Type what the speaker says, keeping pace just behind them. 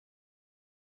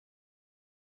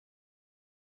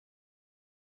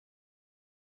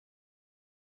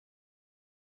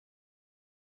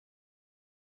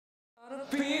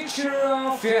Picture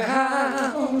of your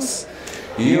house,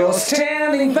 you're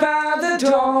standing by the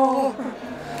door.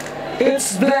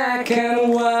 It's black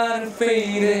and white and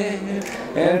faded,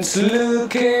 and it's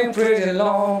looking pretty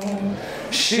long.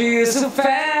 She's a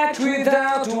fact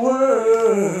without a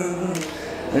word,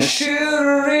 a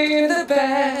shooter in the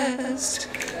past,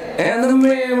 and the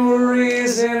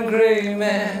memories in gray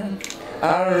man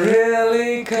are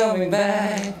really coming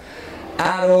back.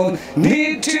 I don't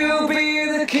need to be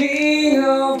the king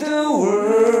of the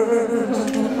world,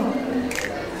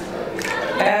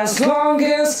 as long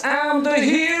as I'm the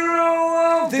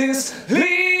hero of this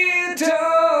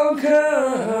little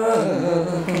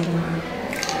girl.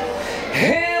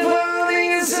 Heaven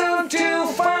is up to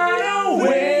find a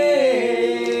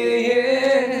way,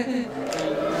 yeah,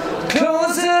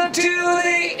 closer to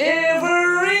the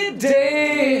everyday.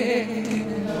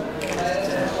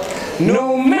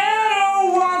 No matter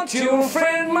what your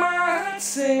friend might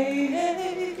say.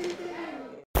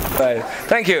 Right.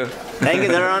 Thank you. Thank you,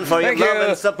 Dharan, for your love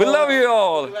and support. We love you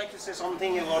all. Would you like to say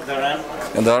something about Dharan?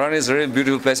 And Dharan is a really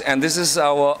beautiful place, and this is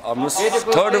our almost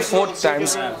third or fourth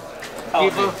times.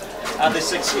 People, are they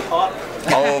sexy, hot?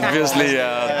 Obviously,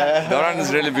 Dharan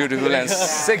is really beautiful and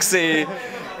sexy,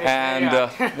 and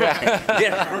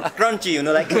They're crunchy, you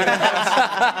know, like.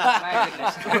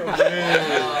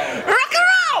 rock and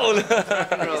roll.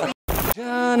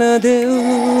 जान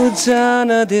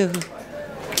देऊ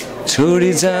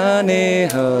छोडी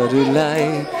जानेहरूलाई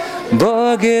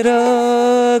बगेर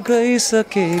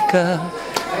गइसकेका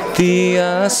ती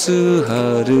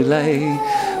आँसुहरूलाई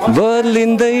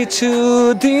बदलिँदैछु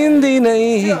दिनदिनै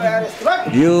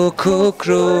यो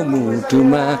खोक्रो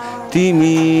मुटुमा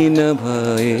तिमी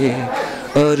नभए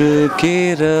अरु के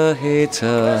रहेछ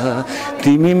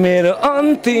तिमी मेरो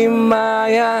अन्तिम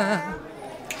माया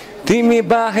तिमी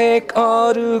बाहेक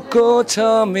अरुको छ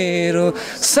मेरो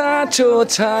साँचो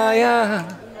छाया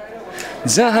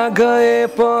जहाँ गए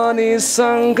पनि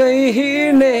सँगै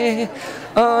हिँड्ने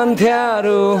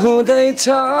अन्ध्यारो हुँदैछ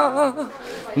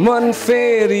मन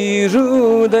फेरि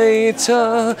रुँदैछ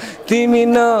तिमी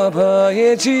नभए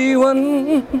जीवन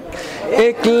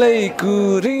एक्लै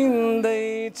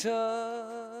कुरिँदैछ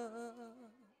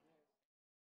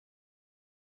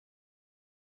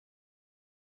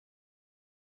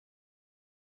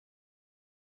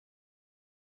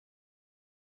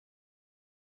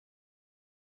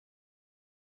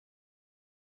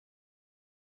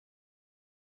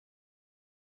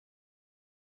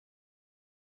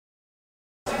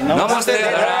Namaste,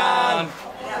 Dharan.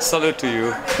 Salute to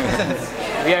you.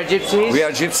 We are gypsies. We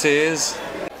are gypsies.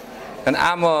 And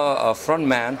I'm a front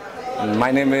man.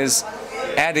 My name is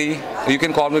ADIE. You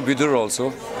can call me Bidur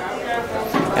also.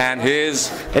 And he's...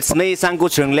 It's me, Sanku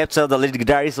Chunglepcha, the lead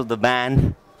guitarist of the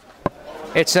band.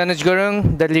 It's Anuj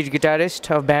Gurung, the lead guitarist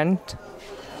of band.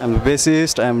 I'm the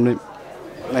bassist.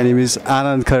 My name is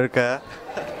Anand Kharka.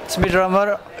 It's me,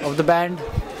 drummer of the band.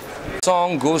 The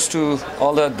song goes to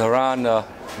all the Dharan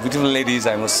beautiful ladies,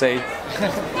 I must say.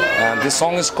 And this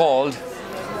song is called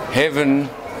Heaven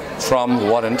from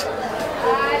Warrant.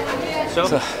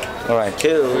 So all right.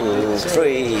 2,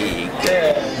 3,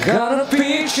 Got a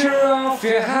picture of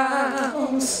your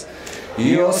house,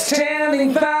 you're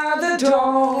standing by the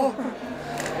door.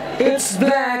 It's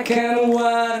black and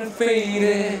white and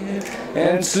faded,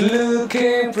 and it's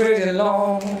looking pretty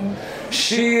long.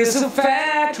 She's a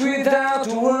fact without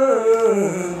a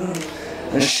word,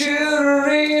 a shooter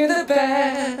in the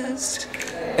past,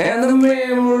 and the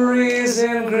memories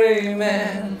in gray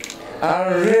man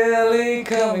are really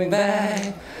coming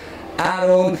back. I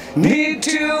don't need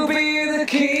to be the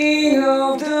king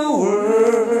of the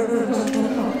world,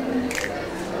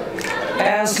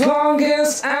 as long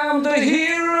as I'm the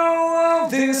hero of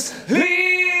this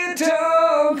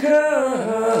little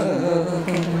girl.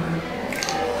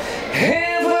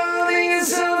 Heaven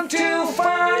is up to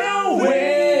find a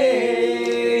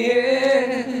way,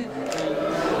 yeah,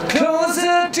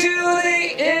 closer to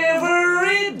the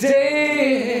everyday.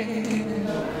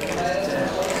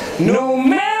 No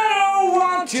matter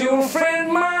what your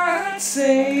friend might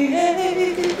say.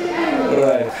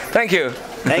 Right. Thank you.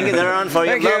 Thank you, Dharan, for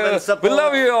your love and support. We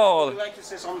love you all. Would you like to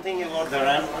say something about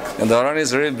Dharan? And Dharan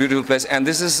is a really beautiful place, and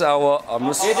this is our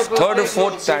almost third or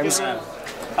fourth times.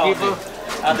 People,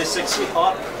 are they sexy,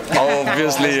 hot?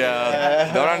 Obviously,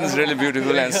 Dharan is really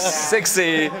beautiful and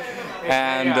sexy,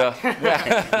 and They're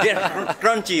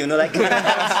crunchy, you know, like. rock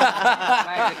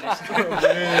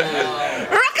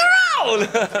and roll.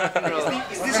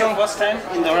 Is this your first time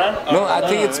in Dharan? No, I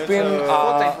think it's been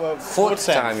fourth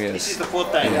time. Yes. This is the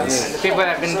fourth time. Yes. The people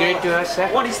have been great to us.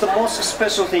 What is the most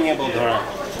special thing about Dharan?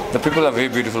 The people are very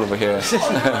beautiful over here.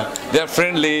 They are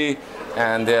friendly,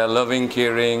 and they are loving,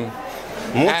 caring.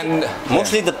 And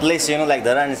Mostly the place, you know, like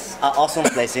Dharan is an awesome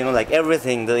place, you know, like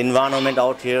everything, the environment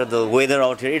out here, the weather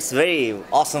out here, it's very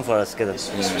awesome for us. We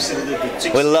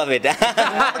love it.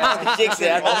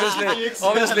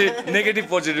 obviously, negative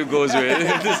positive goes way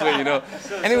this way, you know.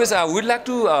 Anyways, we'd like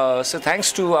to say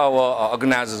thanks to our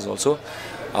organizers also,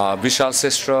 Vishal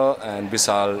Sestra and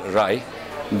Vishal Rai.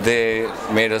 They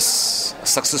made us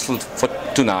successful for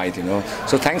tonight, you know.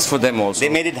 So thanks for them also. They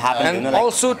made it happen. And you know, like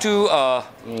also to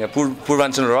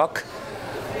Purvanchal Rock.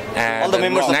 And all the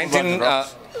members of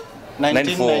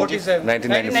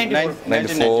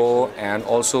 1994, and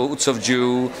also Utsav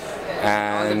Ju,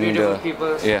 and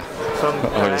yeah,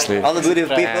 obviously. all the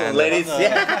beautiful people, ladies.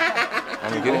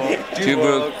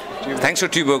 Tuborg. Thanks to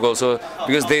Tuborg also,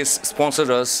 because they sponsored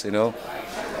us, you know.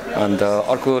 And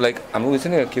अर्को like हाम्रो उयो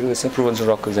थियो नि के भन्छ प्रोभन्सल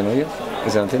रकको एकजना हो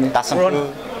एकजना थियो नि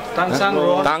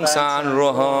ताङसान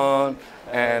Rohan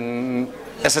and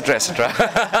etc.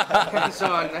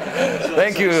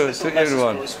 Thank you to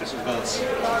everyone.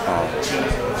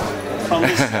 From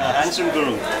this handsome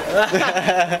guru.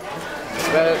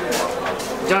 Well,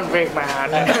 don't break my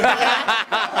heart.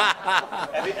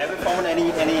 Have you ever found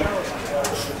any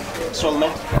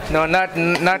soulmate? No, not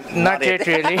yet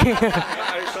really.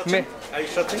 Are you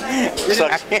searching?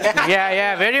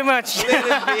 Yeah, very much.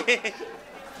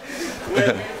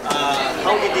 Well,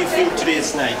 how did you feel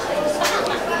today's night?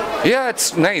 Yeah,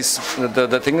 it's nice.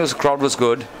 The thing is, crowd was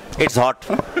good. It's hot.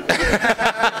 And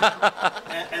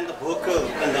the vocal,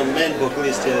 and the main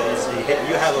vocalist here is,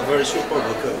 you have a very super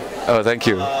vocal. Oh, thank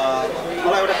you.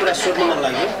 मलाई एउटा कुरा सोध्नु मन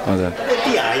लाग्यो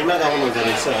यति हाईमा गाउनु हुँदो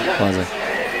रहेछ हैन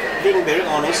being very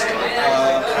honest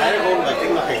खाएर गाउनु भएको कि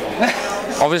नखाइ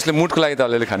Obviously, mood को लागि त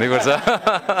अलिअलि खानै पर्छ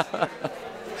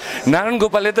नारायण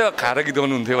गोपालले त खाएर गीत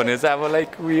गाउनु हुन्थ्यो भने चाहिँ अब like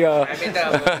we are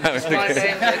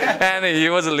and he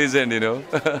was a legend, you know.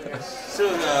 So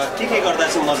के गर्दा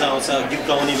चाहिँ मजा आउँछ गीत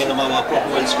गाउने बेलामा वा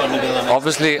परफर्मेन्स गर्ने बेलामा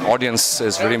Obviously, audience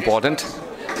is very important,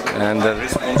 and the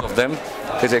response of them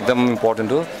is एकदम important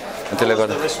too. त्यसले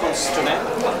गर्दा the response tonight?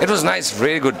 It was nice,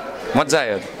 very good. मजा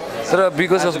आयो तर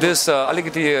because of this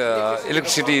अलिकति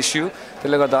electricity issue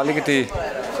त्यसले गर्दा अलिकति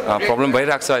problem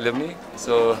भइरहेको छ अहिले पनि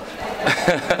so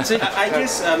I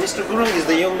guess Mr. Gurung is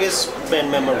the youngest band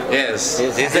member. yes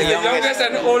he's the youngest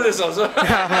and oldest also.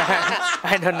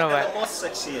 I don't know why. The most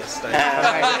sexiest.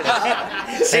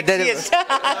 Sexiest.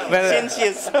 Well,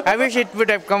 Sensuous. I wish it would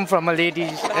have come from a lady.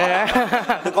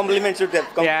 The compliment should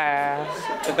have come Yeah.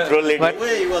 from lady. But- The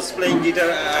way he was playing guitar,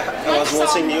 I was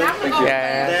watching you.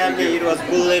 Yeah. Then it was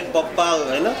bullet, popal,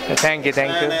 you know. Thank you.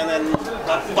 And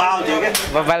popal, you get.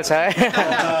 Babal sir.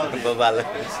 Babala.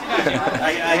 I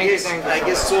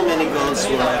guess so many girls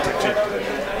were attracted.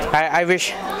 I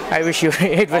wish you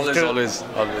it was true. always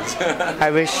I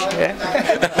wish. Yeah.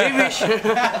 We wish.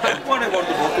 What about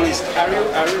the vocalist?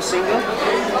 Are you single?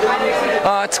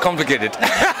 it's complicated.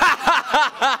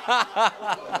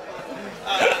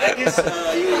 I guess you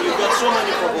got so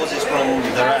many proposals from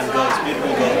Dharan girls,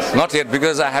 beautiful girls. Not yet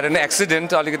because I had an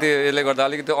accident अलिकति यसले गर्दा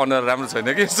अलिकति अनुहार राम्रो छैन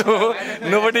कि so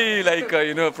nobody like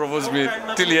proposed me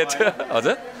till yet.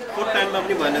 हजुर Fourth time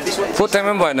पनि भएन this one. फोर्थ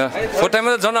टाइममा पनि भएन फोर्थ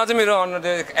टाइममा त झन् अझै मेरो अनुहार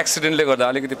एक्सिडेन्टले गर्दा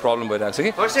अलिकति प्रब्लम भइरहेको छ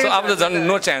कि so अब त झन्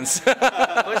no chance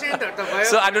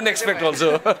so I don't expect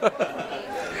also.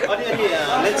 अनि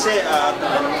let's say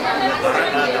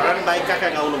Dharan बाइक कहाँ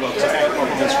गाउनु भएको छ कहाँ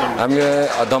performance गर्नु हामी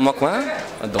दमकमा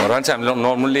धरान चाहिँ हामीले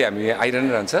नर्मल्ली हामी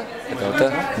आइरहनु रहन्छ यताउता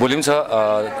भोलि पनि छ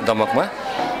दमकमा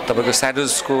तपाईँको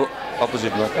स्याडोजको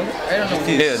अपोजिटमा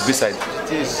ए बिसाइड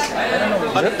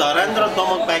अनि धरान र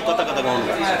दमक बाइक कता कता गाउनु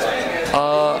भएको छ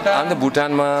हामी त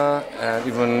भुटानमा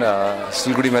इभन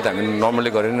सिलगढीमा त हामी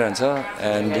नर्मल्ली गरि नै रहन्छ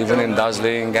एन्ड इभन इन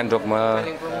दार्जिलिङ गान्तोकमा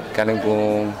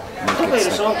कालिम्पोङ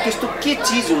तपाईहरुसँग त्यस्तो के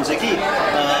चीज हुन्छ कि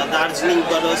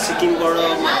दार्जिलिङबाट सिक्किमबाट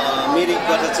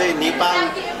मिरिकबाट चाहिँ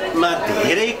नेपालमा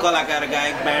धेरै कलाकार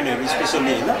गायक ब्यान्डहरु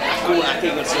स्पेशली हैन आके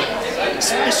गर्छ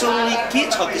स्पेशली के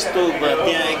छ त्यस्तो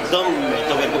त्यहाँ एकदम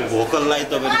तपाईहरुको भोकललाई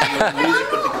तपाईहरुको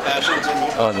म्युजिकप्रतिको प्यासन चाहिँ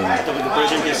तपाईहरुको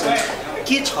प्रेजेन्टेसन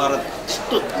के छ र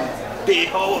त्यस्तो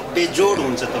बेजोड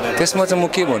हुन्छ तपाईहरु त्यसमा चाहिँ म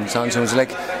के भन्न चाहन्छु भने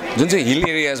लाइक जुन चाहिँ हिल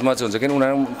एरियाजमा चाहिँ हुन्छ किन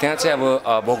उनीहरु त्यहाँ चाहिँ अब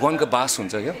भगवानको बास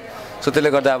हुन्छ क्या सो त्यसले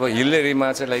गर्दा अब हिल एरियामा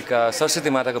चाहिँ लाइक सरस्वती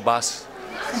माताको बास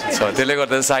छ त्यसले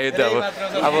गर्दा सायद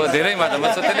अब धेरै मात्रामा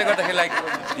छ त्यसले गर्दाखेरि लाइक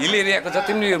हिल एरियाको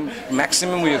जति पनि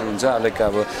म्याक्सिमम उयोहरू हुन्छ लाइक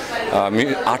अब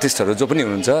आर्टिस्टहरू जो पनि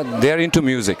हुनुहुन्छ they are into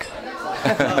music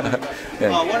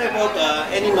What about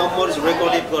any numbers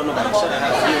recorded गर्नु भएको छ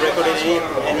have you recorded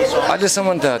any song अहिलेसम्म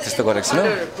त त्यस्तो गरेको छैन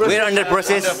We are under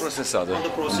process. Process छ हजुर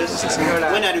the process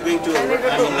when are you going to I mean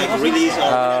like release or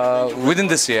within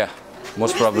this year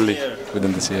most probably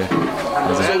within this year. So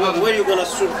where are you gonna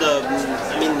shoot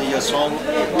your song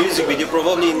music video?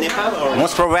 Probably in Nepal or?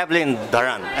 Most probably in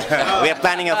Dharan. We are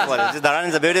planning for it. Dharan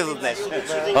is a beautiful place.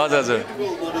 हजुर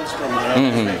Models from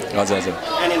Dharan. हजुर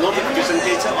Any notification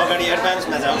के छ अगाडि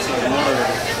एडभान्समा जान्छ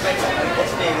मोडलहरु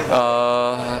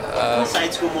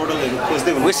साइजको मोडलहरु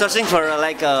खोज्दै We're searching for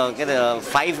like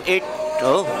 5'8"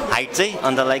 height चाहिँ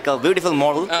and like a beautiful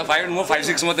model.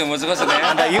 5'6" मात्रै हुन्छ कसो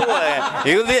And you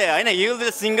will be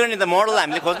the singer in the model.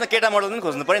 हामीले खोज्न केटा मोडल पनि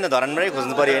खोज्नु पर्यो नि धरानबाटै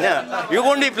खोज्नु पर्यो हैन. You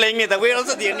won't be playing it. We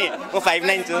also there नि. म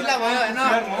 5'9" छु.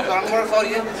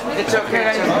 It's okay.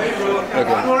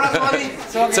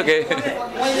 It's okay.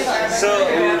 So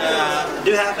do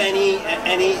you have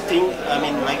anything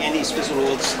like any special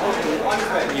words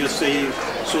you say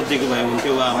सोधेको भए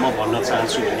हुन्थ्यो वा म भन्न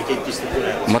चाहन्छु भने के त्यस्तो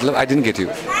कुरा मतलब I didn't get you.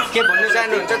 के भन्न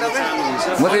चाहनुहुन्छ तपाई?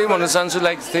 म चाहिँ भन्न चाहन्छु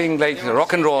like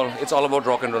rock and roll. It's all about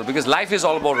rock and roll because life is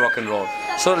all about rock and roll.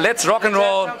 So let's rock and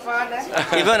roll.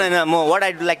 Even what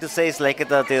I'd like to say is like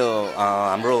त्यो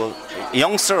हाम्रो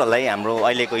youngsterहरुलाई हाम्रो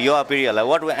अहिलेको युवा पिढीहरुलाई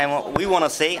what we want to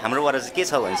say हाम्रोबाट चाहिँ के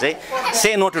छ भने चाहिँ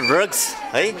say no to drugs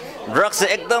है drugs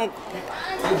चाहिँ एकदम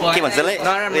के भन्छ ले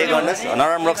गर्नुस्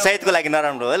नराम्रो सायदको लागि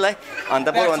नराम्रो हो ल अनि त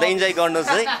बरु भन्दा इन्जोय गर्नुस्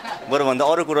है बरु भन्दा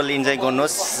अरु कुराले इन्जोय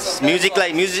गर्नुस्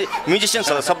म्युजिकलाई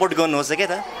म्युजिशियन्सहरुलाई सपोर्ट गर्नुहोस् के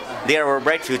त they are our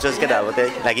bright futures के त अब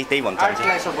त्यही लागि त्यही भन्न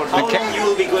चाहन्छु How long you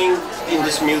will be going in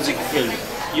this music field?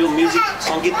 यो म्युजिक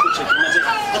संगीतको क्षेत्रमा चाहिँ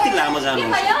कति लामो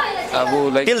जानुहुन्छ अब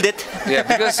like till death yeah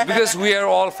because we are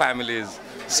all families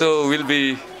so we'll be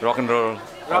rock and roll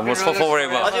almost for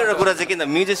forever. अझै एउटा कुरा चाहिँ के त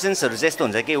म्युजिशियन्सहरु चाहिँ यस्तो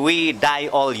हुन्छ कि we die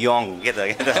all young के त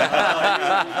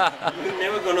You're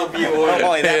never gonna be old.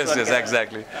 Yes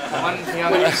exactly.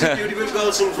 When you see beautiful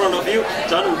girls in front of you,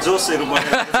 झन् जोसहरु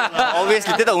बढ्छ.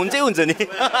 obviously त्यो त हुन्छै हुन्छ नि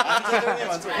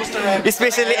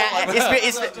especially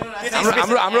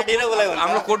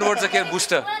हाम्रो कोड वर्ड चाहिँ के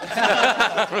बुस्टर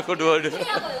हाम्रो code word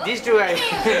These two guys.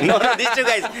 no these two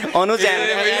guys Anuj and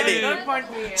Andy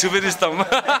superstar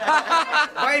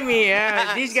Why me?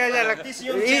 Yeah, these guys are like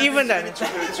even that.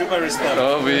 Superstar.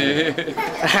 oh we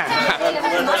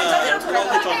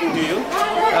Probably talking to you.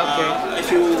 Okay. If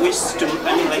you wish to,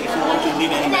 like if you want to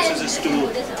leave any messages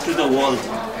to the world,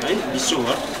 right?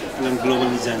 Sure. And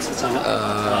globally जान्छ छैन.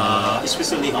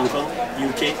 Especially Hong Kong,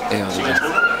 UK,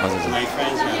 Singapore. My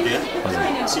friends are there.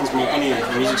 Since म पनि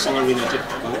म्युजिकसँग related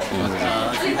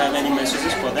if you have any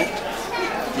messages for them,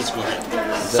 please go ahead.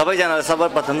 सबैजनालाई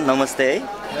सर्वप्रथम नमस्ते है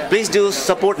please do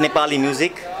support Nepali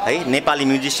music है Nepali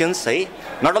musicians है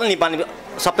नट ओन्ली नेपाली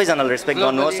सबैजनालाई रेस्पेक्ट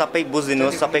गर्नुहोस् सबै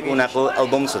बुझ्दिनुहोस् सबैको उनीहरूको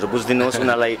एल्बम्सहरु बुझ्दिनुहोस्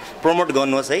उनीहरूलाई प्रमोट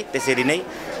गर्नुहोस् है त्यसरी नै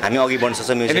हामी अघि बढ्न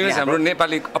सक्छौँ म्युजिकमा हाम्रो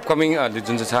नेपाली अपकमिङ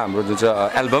जुन चाहिँ छ हाम्रो जुन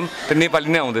चाहिँ एल्बम त्यो नेपाली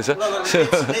नै आउँदैछ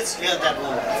Let's hear that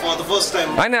one for the first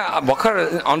time. हैन भर्खर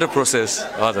अन्डर प्रोसेस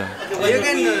हजुर You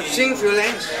can sing few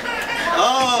lines.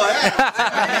 Oh,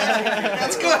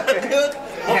 that's good, dude.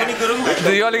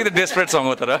 यो अलिकति डेस्परेट सङ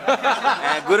हो तर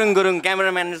गुरुङ गुरुङ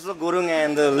क्यामेराम्यान जस्तो गुरुङ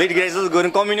एन्ड लिड गिटार जस्तो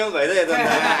गुरुङ कम्युनल भइरहेको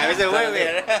हामी चाहिँ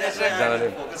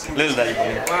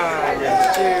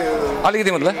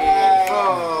अलिकति मतलब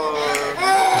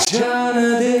जान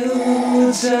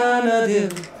देऊ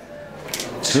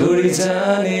छोडी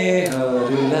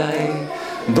जानेहरूलाई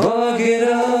बगेर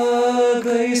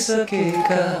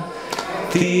गइसकेका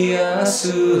ती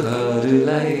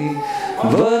आँसुहरूलाई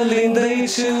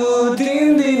बलिँदैछु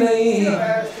दिनदिनै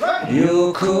यो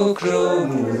खोक्रो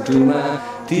मुटुमा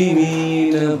तिमी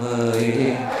नभए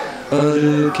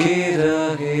अरू के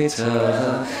रहेछ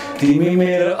तिमी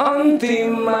मेरो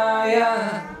अन्तिम माया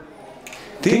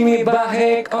तिमी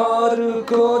बाहेक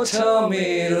अरूको छ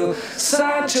मेरो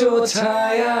साँचो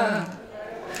छाया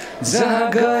जहाँ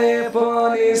गए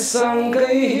पनि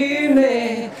सँगै हिँड्ने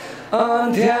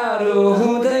अँध्यारो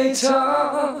हुँदैछ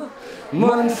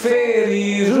मन फेरि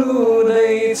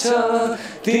रुँदैछ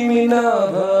तिमी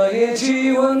नभए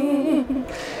जीवन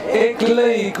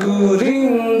एक्लै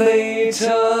कुरिँदैछ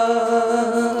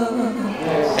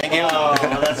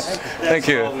Thank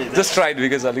you. Just tried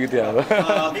because अलिकति अब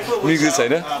म्युजिक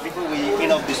छैन Before we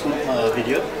end up this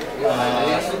video,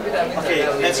 okay,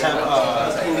 let's have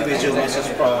individual message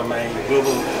from my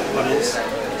global audience.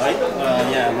 Right?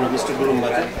 Yeah, Mr. Gurung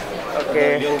Bhatt.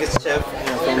 Okay. Youngest chef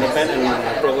from Japan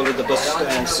and probably the best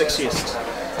and sexiest.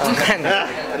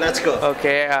 Let's go.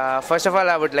 Okay, first of all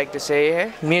I would like to say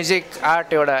music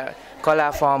art एउटा कला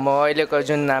form हो अहिलेको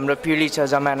जुन हाम्रो पिढी छ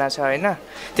जमाना छ हैन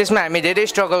त्यसमा हामी धेरै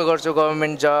स्ट्रगल गर्छौं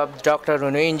गभर्नमेन्ट जब डाक्टर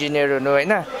हुनु इन्जिनियर हुनु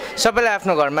हैन सबैलाई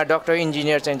आफ्नो घरमा डाक्टर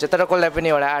इन्जिनियर चाहिन्छ तर कसलाई पनि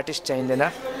एउटा आर्टिस्ट चाहिँदैन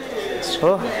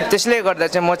हो त्यसले गर्दा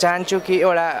चाहिँ म चाहन्छु कि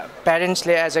एउटा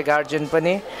प्यारेन्ट्सले एज अ गार्जियन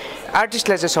पनि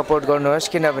आर्टिस्टलाई चाहिँ सपोर्ट गर्नुहोस्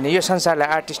किनभने यो संसारलाई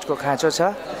आर्टिस्टको खाँचो छ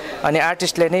अनि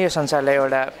आर्टिस्टले नै यो संसारलाई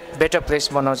एउटा बेटर प्लेस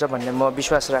बनाउँछ भन्ने म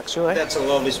विश्वास राख्छु है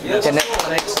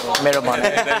मेरो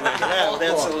भनाइ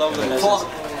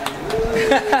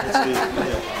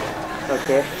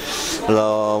Okay.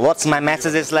 What's my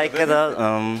message is like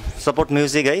support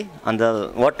music, eh? And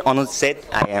what Anuj said,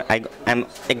 I'm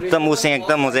ekdam using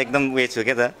ekdam way छु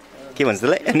के त के भन्छ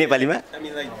त्यसलाई नेपालीमा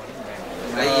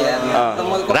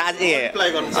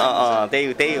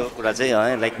त्यही हो कुरा चाहिँ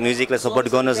लाइक म्युजिकलाई सपोर्ट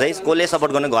गर्नुहोस् है कसले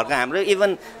सपोर्ट गर्नु घरको हाम्रो इभन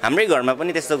हाम्रै घरमा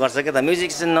पनि त्यस्तो गर्छ के त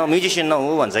म्युजिसियन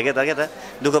नहो भन्छ के त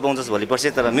दुःख पाउँछस् भोलि पर्सि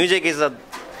तर music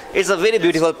it's a very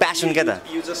beautiful passion के त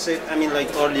You just said I mean like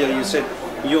earlier you said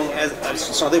young as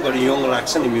सधैँभरि young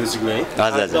लाग्छ नि म्युजिक नै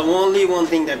the only one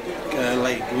thing that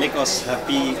like make us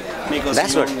happy make us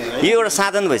That's young right? यो एउटा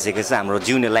साधन भइसकेको छ हाम्रो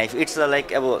जिउने लाइफ इट्स लाइक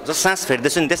अब जस्तो सास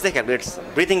फेर्दैछु नि त्यस्तै खालको it's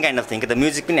breathing kind of thing के त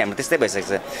म्युजिक पनि हाम्रो त्यस्तै भइसकेको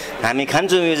छ हामी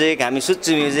खान्छौँ म्युजिक हामी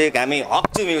सुत्छौँ म्युजिक हामी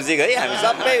हप्छौँ म्युजिक है हामी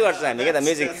सबै गर्छौँ हामी के त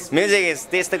म्युजिक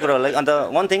त्यस्तै कुरा हो अन्त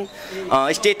one thing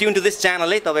stay tune to this channel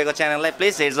है तपाईँको च्यानललाई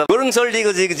प्लिज हेर्छ गुरुङ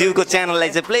सोल्टीको जिउको च्यानललाई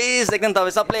चाहिँ प्लिज एकदम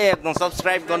तपाईँ सबले एकदम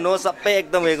सब्सक्राइब गर्नुहोस् सबै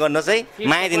एकदम उयो गर्नुहोस् है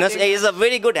माया दिनुहोस् is a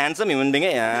very good handsome human being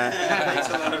है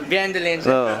behind the lens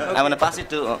I want to pass it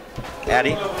to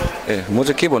यारी म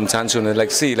चाहिँ के भन्न चाहन्छु भने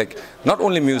like C like not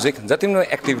only music जति पनि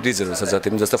एक्टिभिटिजहरू छ जति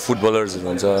पनि जस्तो फुटबलर्सहरू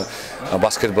हुन्छ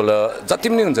बास्केटबलर जति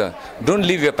पनि हुन्छ don't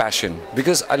leave your passion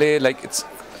because अहिले like it's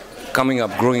coming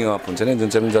up, growing up, हुन्छ नि जुन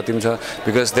चाहिँ जति पनि छ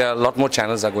because there are a lot more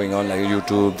channels are going on like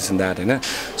YouTube, this and that, हैन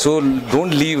so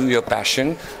don't leave your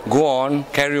passion, go on,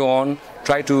 carry on,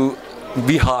 try to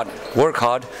be hard, work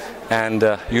hard, and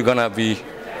you're gonna be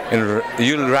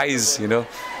you'll rise, you know,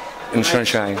 in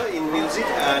sunshine. In music,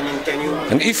 I mean, can you?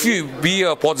 And if you be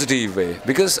a positive way,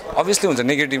 because obviously हुन्छ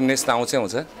negativeness त आउँछै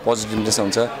आउँछ, positiveness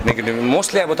आउँछ, negative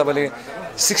mostly अब तपाईले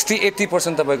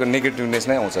 60-80% तपाईको negativeness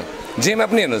नै आउँछ जेमा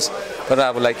पनि हेर्नुस् तर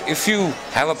अब like if you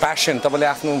have a passion तपाईले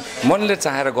आफ्नो मनले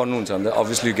चाहेर गर्नुहुन्छ भने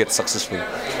obviously you get successful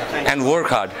and work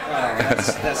hard.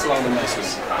 That's lovely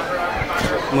message.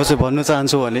 म चाहिँ भन्न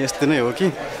चाहन्छु भने यस्तो नै हो कि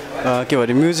के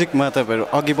भरे म्युजिकमा तपाईहरु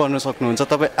अघि बढ्न सक्नुहुन्छ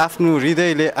तपाई आफ्नो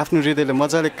हृदयले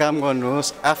मजाले काम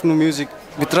गर्नुहोस् आफ्नो म्युजिक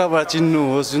भित्रबाट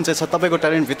चिन्नुहोस् जुन चाहिँ छ तपाईको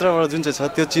ट्यालेन्ट भित्रबाट जुन चाहिँ छ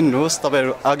त्यो चिन्नुहोस्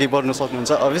तपाईहरु अघि बढ्न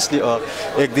सक्नुहुन्छ obviously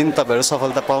एक दिन तपाईहरु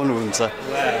सफलता पाउनुहुन्छ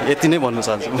यति नै भन्न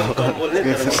चाहन्छु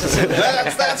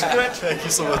That's great. Thank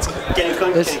you so much. Can you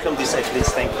come this side please?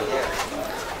 Thank you.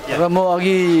 र म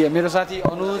अघि मेरो साथी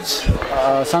अनुज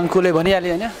शङ्कुले भनिहाले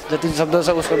हैन जति शब्द छ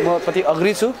उसको म प्रति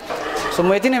अग्री छु सो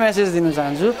म यति नै मेसेज दिन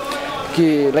चाहन्छु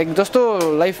कि लाइक जस्तो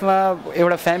लाइफमा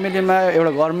एउटा फ्यामिलीमा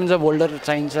एउटा गभर्नमेन्ट जब होल्डर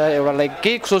चाहिन्छ एउटा लाइक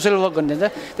केही सोशल वर्क गर्ने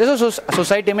चाहिन्छ त्यसो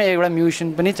सोसाइटीमा एउटा म्युजिसियन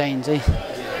पनि चाहिन्छ है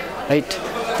राइट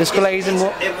त्यसको लागि चाहिँ म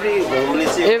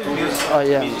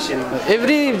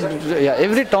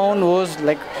एभ्री टाउन होस्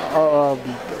लाइक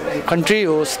कन्ट्री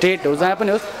हो स्टेट हो जहाँ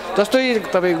पनि होस् जस्तै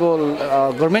तपाईको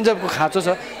गभर्नमेन्ट जबको खाँचो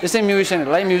छ त्यसै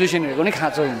म्युजिसियनहरुको नि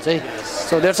खाँचो हुन्छ है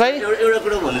सो द्याट्स वाइ एउटा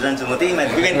कुरा भन्न चाहन्छु म त्यही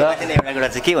माथि एउटा कुरा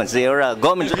चाहिँ के भन्छ एउटा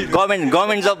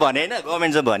गभर्नमेन्ट जब भने हैन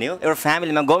गभर्नमेन्ट जब भन्यो एउटा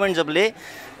फ्यामिलीमा गभर्नमेन्ट जबले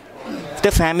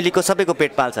त्यो फ्यामिलीको सबैको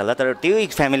पेट पाल्छ होला तर त्यही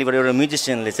फ्यामिलीबाट एउटा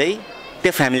म्युजिसियनले चाहिँ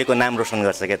त्यो फ्यामिलीको नाम रोशन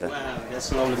गर्छ के त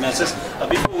That's a lovely message.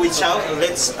 Before we chow,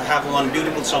 let's have one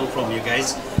beautiful song from you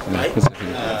guys, right?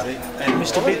 And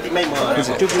Mr. Prist,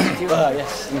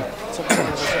 yes.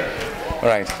 All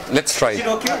right, let's try. Is it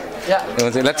okay? Yeah.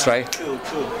 Let's try.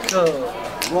 Cool.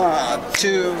 1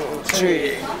 2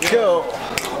 3 go.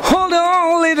 Hold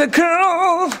on, little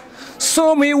girl.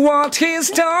 Show me what he's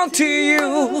done to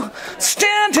you.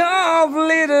 Stand up,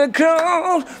 little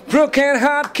girl. Broken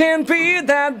heart can't be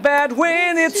that bad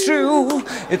when it's true.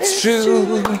 It's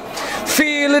true.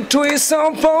 Feel a twist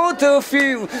on both of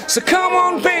you. So come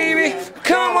on, baby,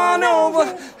 come on over.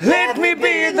 Let me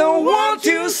be the one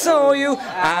to show you.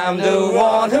 I'm the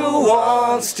one who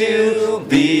wants to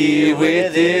be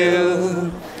with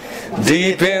you.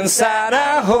 Deep inside,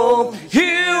 I hope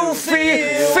you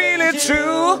feel it true.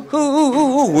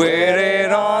 Wear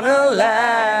it on a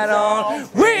line,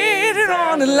 wear it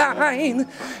on the line.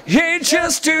 Yeah,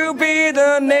 just to be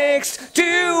the next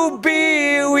to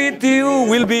be with you.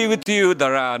 We'll be with you,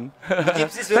 Dharan.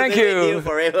 Thank you. With you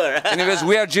forever. Anyways,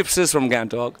 we are gypsies from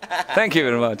Gangtok. Thank you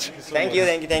very much. Thank you.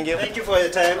 Thank you for your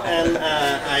time, and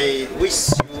I wish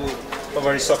you a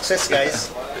very success, guys.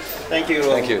 Thank you.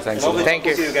 Thank you. Thanks. Thank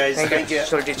you. See you guys. Thank you.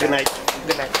 Good night.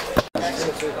 Good night.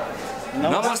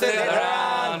 Namaste,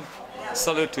 Dharan.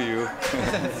 Salute to you.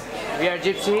 We are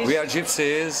gypsies. We are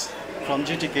gypsies From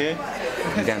GTK.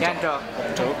 Gangtok.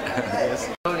 Gangtok. Yes.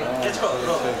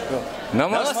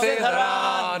 Namaste,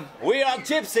 Dharan. We are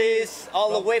gypsies,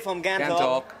 all the way from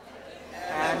Gangtok.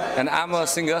 And I'm a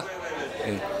singer.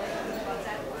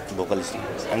 Vocalist.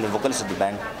 I'm the vocalist of the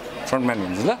band. Frontman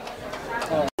means, la?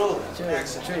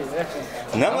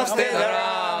 Namaste,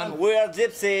 Dharan. We are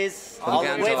gypsies, all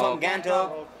the way from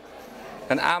Gangtok.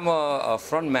 And I'm a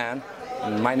frontman.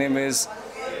 My name is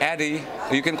ADIE.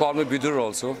 You can call me Bidur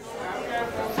also.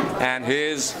 And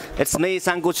It's me,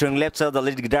 Sanku Chunglepcha, the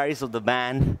lead guitarist of the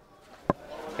band.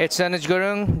 It's Anuj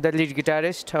Gurung, the lead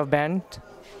guitarist of band.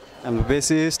 I'm the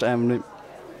bassist.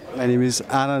 My name is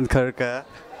Anand Kharka.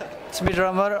 It's the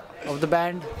drummer of the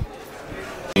band.